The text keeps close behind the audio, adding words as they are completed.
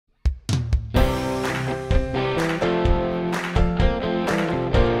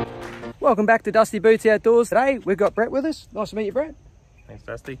Welcome back to Dusty Boots Outdoors. Today we've got Brett with us. Nice to meet you, Brett. Thanks,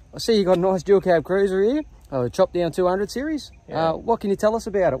 Dusty. I see you got a nice dual cab cruiser here, chopped down 200 series. Yeah. What can you tell us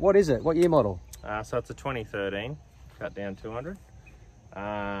about it? What is it? What year model? So it's a 2013 cut down 200.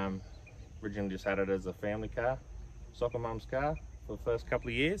 Originally just had it as a family car, soccer mum's car for the first couple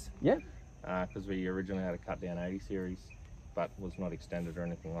of years. Yeah. Because we originally had a cut down 80 series, but was not extended or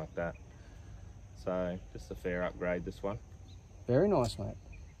anything like that. So just a fair upgrade, this one. Very nice, mate.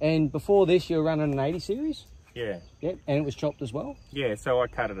 And before this, you were running an 80 series? Yeah. Yep, and it was chopped as well? Yeah, so I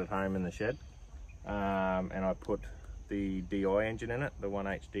cut it at home in the shed. And I put the DI engine in it, the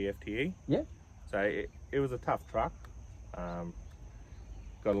 1H DFTE. Yep. So it was a tough truck. Got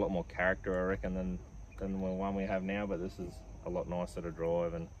a lot more character, I reckon, than the one we have now, but this is a lot nicer to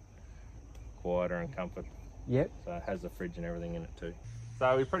drive and quieter and comfort. Yep. So it has the fridge and everything in it too.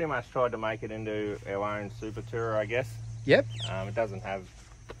 So we pretty much tried to make it into our own super tourer, I guess. Yep. It doesn't have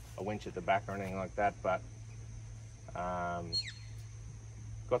a winch at the back or anything like that, but got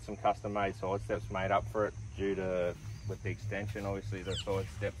some custom made side steps made up for it due to, with the extension, obviously the side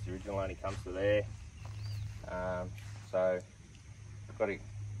steps, the original only comes to there. So I've got a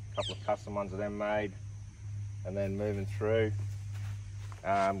couple of custom ones of them made, and then moving through,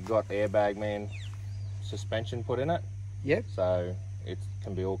 got airbag man suspension put in it. Yep. So it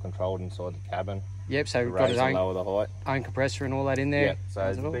can be all controlled inside the cabin. Yep, so we've got Raise its and own, lower the height. own compressor and all that in there. Yeah, so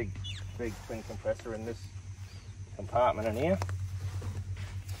there's a big twin compressor in this compartment in here.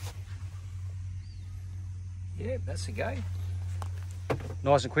 Yeah, that's the go.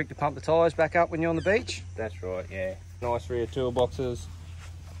 Nice and quick to pump the tyres back up when you're on the beach. That's right, yeah. Nice rear toolboxes.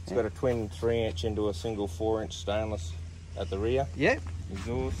 It's got a twin 3-inch into a single 4-inch stainless at the rear. Yep.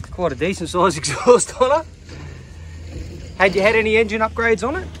 Exhaust. Quite a decent sized exhaust on it. Had you had any engine upgrades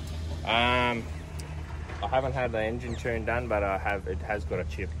on it? I haven't had the engine tune done, but it has got a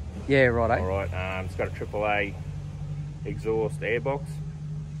chip. Yeah, right. All right. It's got a AAA exhaust airbox,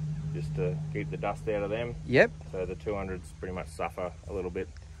 just to keep the dust out of them. Yep. So the 200s pretty much suffer a little bit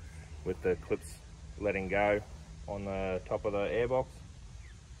with the clips letting go on the top of the airbox,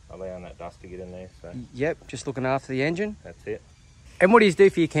 allowing that dust to get in there. So yep, just looking after the engine. that's it. And what do you do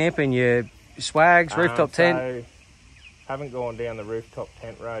for your camping? Your swags, rooftop tent? So haven't gone down the rooftop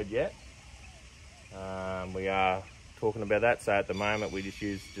tent road yet. We are talking about that. So at the moment we just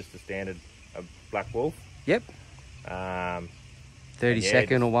use just a standard black wolf. Yep.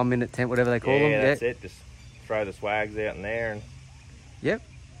 30-second or 1 minute tent, whatever they call them. Yeah, that's it. Just throw the swags out in there and yep,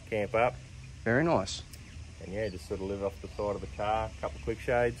 camp up. very nice. And yeah, just sort of live off the side of the car, a couple of quick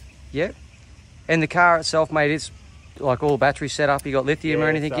shades. Yep. And the car itself, mate, it's like all battery set up. You got lithium or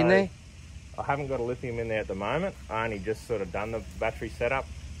anything in there? I haven't got a lithium in there at the moment. I only just sort of done the battery setup.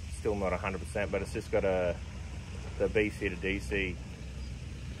 Still not 100%, but it's just got the BC to DC.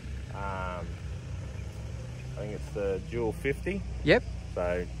 I think it's the dual 50. Yep.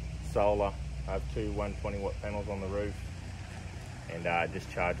 So solar. I have two 120-watt panels on the roof, and it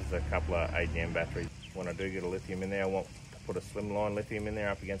just charges a couple of 8am batteries. When I do get a lithium in there, I want to put a slimline lithium in there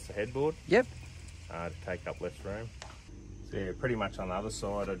up against the headboard. Yep. To take up less room. So yeah, pretty much on the other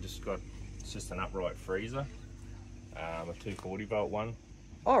side, it's just an upright freezer, a 240-volt one.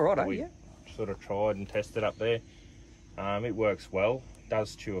 Oh, right, We yeah. sort of tried and tested up there. It works well.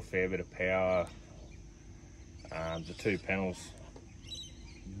 Does chew a fair bit of power. The two panels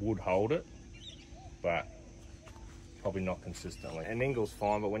would hold it, but probably not consistently. And Ingle's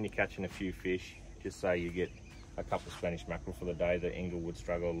fine, but when you're catching a few fish, just say you get a couple of Spanish mackerel for the day, the Ingle would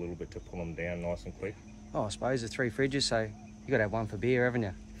struggle a little bit to pull them down nice and quick. Oh, I suppose there's 3 fridges, so you got to have one for beer, haven't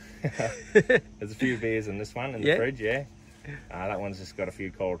you? There's a few beers in this one in the fridge, yeah. That one's just got a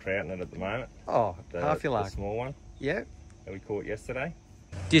few coral trout in it at the moment. Oh, half your luck. The small one. Yeah. That we caught yesterday.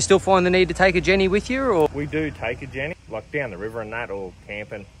 Do you still find the need to take a Jenny with you, or? We do take a Jenny, like down the river and that, or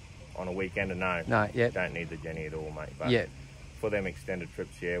camping on a weekend, no. No, yeah. Don't need the Jenny at all, mate. But yeah. For them extended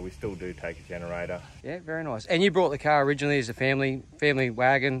trips, yeah, we still do take a generator. Yeah, very nice. And you brought the car originally as a family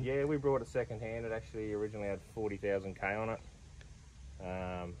wagon? Yeah, we brought it second hand. It actually originally had 40,000 K on it.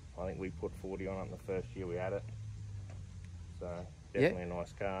 I think we put 40 on it in the first year we had it. So definitely a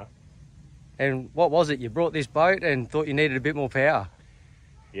nice car. And what was it? You brought this boat and thought you needed a bit more power?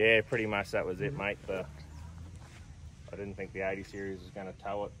 Yeah, pretty much that was it, mate. I didn't think the 80 series was going to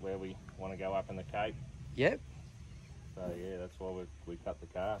tow it where we want to go up in the Cape. Yep. So yeah, that's why we cut the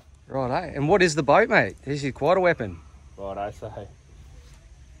car. Righto. And what is the boat, mate? This is quite a weapon. Righto, so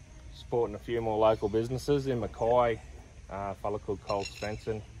supporting a few more local businesses in Mackay. A fella called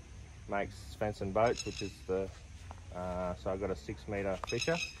Svensson makes Svensson boats, which is the so I got a 6-metre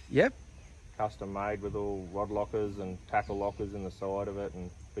fisher. Yep. custom made with all rod lockers and tackle lockers in the side of it and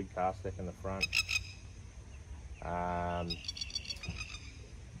big cast deck in the front.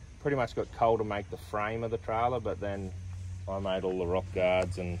 Pretty much got Cole to make the frame of the trailer, but then I made all the rock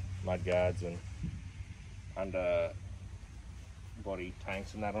guards and mud guards and under body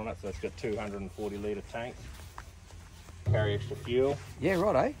tanks and that on it. So it's got 240 litre tanks, carry extra fuel. Yeah,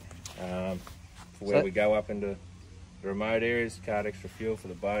 right, For where we go up into the remote areas, cart extra fuel for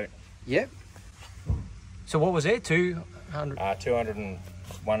the boat. Yep. So what was it? 200?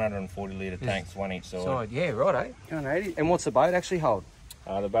 140 litre tanks, one each side. Yeah, right, 280. And what's the boat actually hold?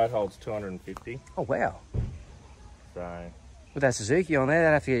 The boat holds 250. Oh, wow. So, with that Suzuki on there,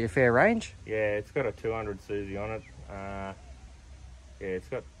 that'd have to get you a fair range. Yeah, it's got a 200 Suzy on it. Yeah, it's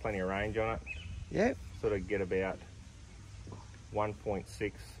got plenty of range on it. Yep. Sort of get about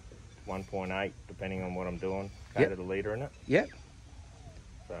 1.6, 1.8, depending on what I'm doing. Cater the litre in it. Yep.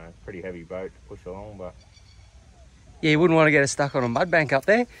 So, pretty heavy boat to push along, but... Yeah, you wouldn't want to get it stuck on a mud bank up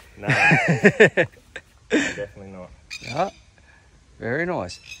there. No, definitely not. Yeah. Very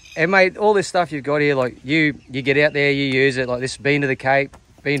nice. And mate, all this stuff you've got here, like you get out there, you use it, like this, been to the Cape,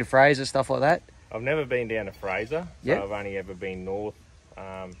 been to Fraser, stuff like that? I've never been down to Fraser, so yep. I've only ever been north.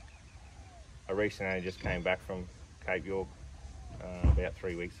 I recently just came back from Cape York about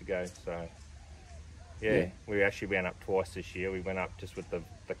 3 weeks ago, so yeah, we actually went up twice this year. We went up just with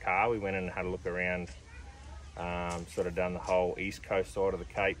the car, we went in and had a look around, sort of done the whole east coast side of the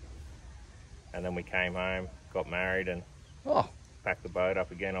Cape, and then we came home, got married and packed the boat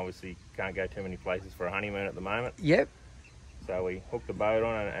up again. Obviously can't go too many places for a honeymoon at the moment. Yep. So we hooked the boat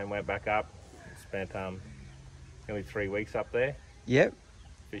on and went back up. Spent nearly 3 weeks up there. Yep.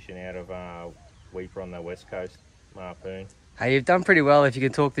 Fishing out of Weeper on the west coast, Marpoon. Hey, you've done pretty well if you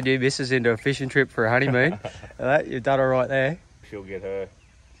can talk the new missus into a fishing trip for a honeymoon. You've done all right there. She'll get her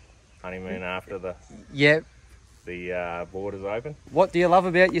honeymoon after the borders open. What do you love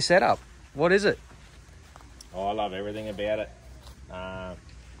about your setup? What is it? Oh, I love everything about it.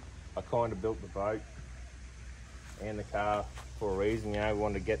 I kind of built the boat and the car for a reason. You know, we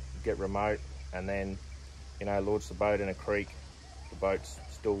wanted to get remote, and then, you know, launch the boat in a creek. The boat's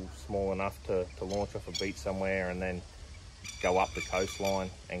still small enough to launch off a beach somewhere, and then go up the coastline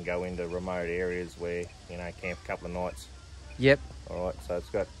and go into remote areas where, you know, camp a couple of nights. Yep. All right, so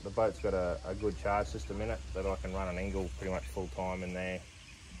the boat's got a good charge system in it that I can run an Ingle pretty much full time in there.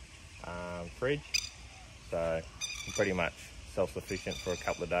 Fridge, so I'm pretty much self-sufficient for a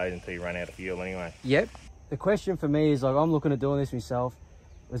couple of days until you run out of fuel anyway. Yep. The question for me is, like, I'm looking at doing this myself.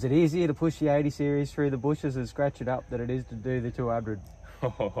 Was it easier to push the 80 series through the bushes and scratch it up than it is to do the 200?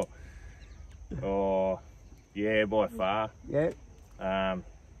 Oh, yeah, by far. Yep. I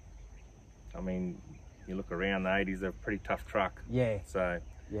mean, you look around, the 80s, they're a pretty tough truck. Yeah. So,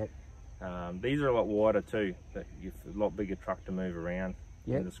 yep. These are a lot wider too. A lot bigger truck to move around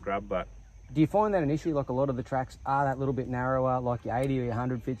in the scrub, but... Do you find that an issue? Like, a lot of the tracks are that little bit narrower, like your 80 or your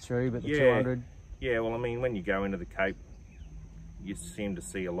 100 fits through, but the 200? Yeah, well, I mean, when you go into the Cape, you seem to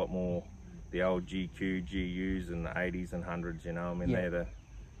see a lot more the old GQ, GUs and the 80s and 100s, you know. I mean,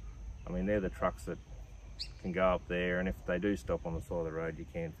 they're the trucks that can go up there, and if they do stop on the side of the road, you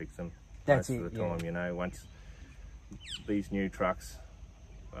can fix them. That's most of the time, you know. Once these new trucks,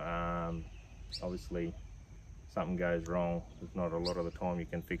 obviously something goes wrong, there's not a lot of the time you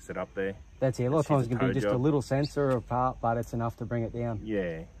can fix it up there. That's it. A lot of times it can be just a little sensor apart, but it's enough to bring it down.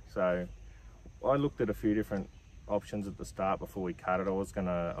 Yeah, so I looked at a few different options at the start before we cut it. I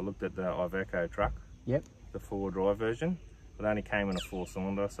looked at the Iveco truck. Yep. The 4-wheel drive version. It only came in a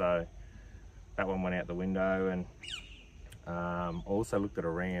 4-cylinder, so that one went out the window. And I also looked at a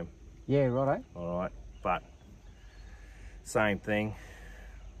Ram. Yeah, righto. All right, but same thing.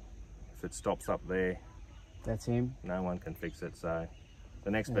 If it stops up there, that's him. No one can fix it. So the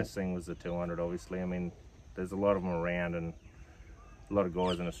next best thing was the 200, obviously. I mean, there's a lot of them around, and a lot of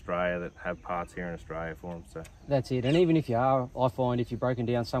guys in Australia that have parts here in Australia for them. So that's it. And even if you are, I find if you're broken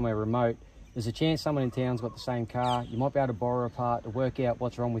down somewhere remote, there's a chance someone in town's got the same car. You might be able to borrow a part to work out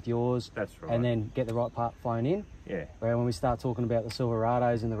what's wrong with yours. That's right. And then get the right part flown in. Yeah. Where when we start talking about the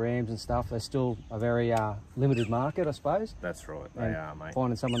Silverados and the Rams and stuff, they're still a very limited market, I suppose. That's right. They are, mate.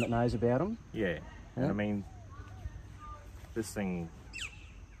 Finding someone that knows about them. Yeah. And I mean, this thing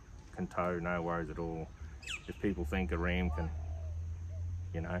can tow, no worries at all. If people think a Ram can,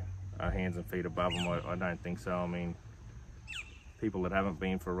 you know, our hands and feet above them, I don't think so. I mean, people that haven't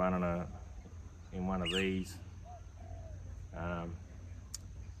been for running in one of these, the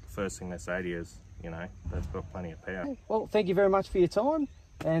first thing they say to you is, you know, that's got plenty of power. Well, thank you very much for your time,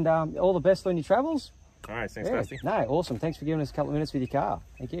 and all the best on your travels. All right, thanks, Dusty. No, awesome. Thanks for giving us a couple of minutes with your car.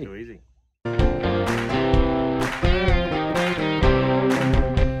 Thank you. Too easy.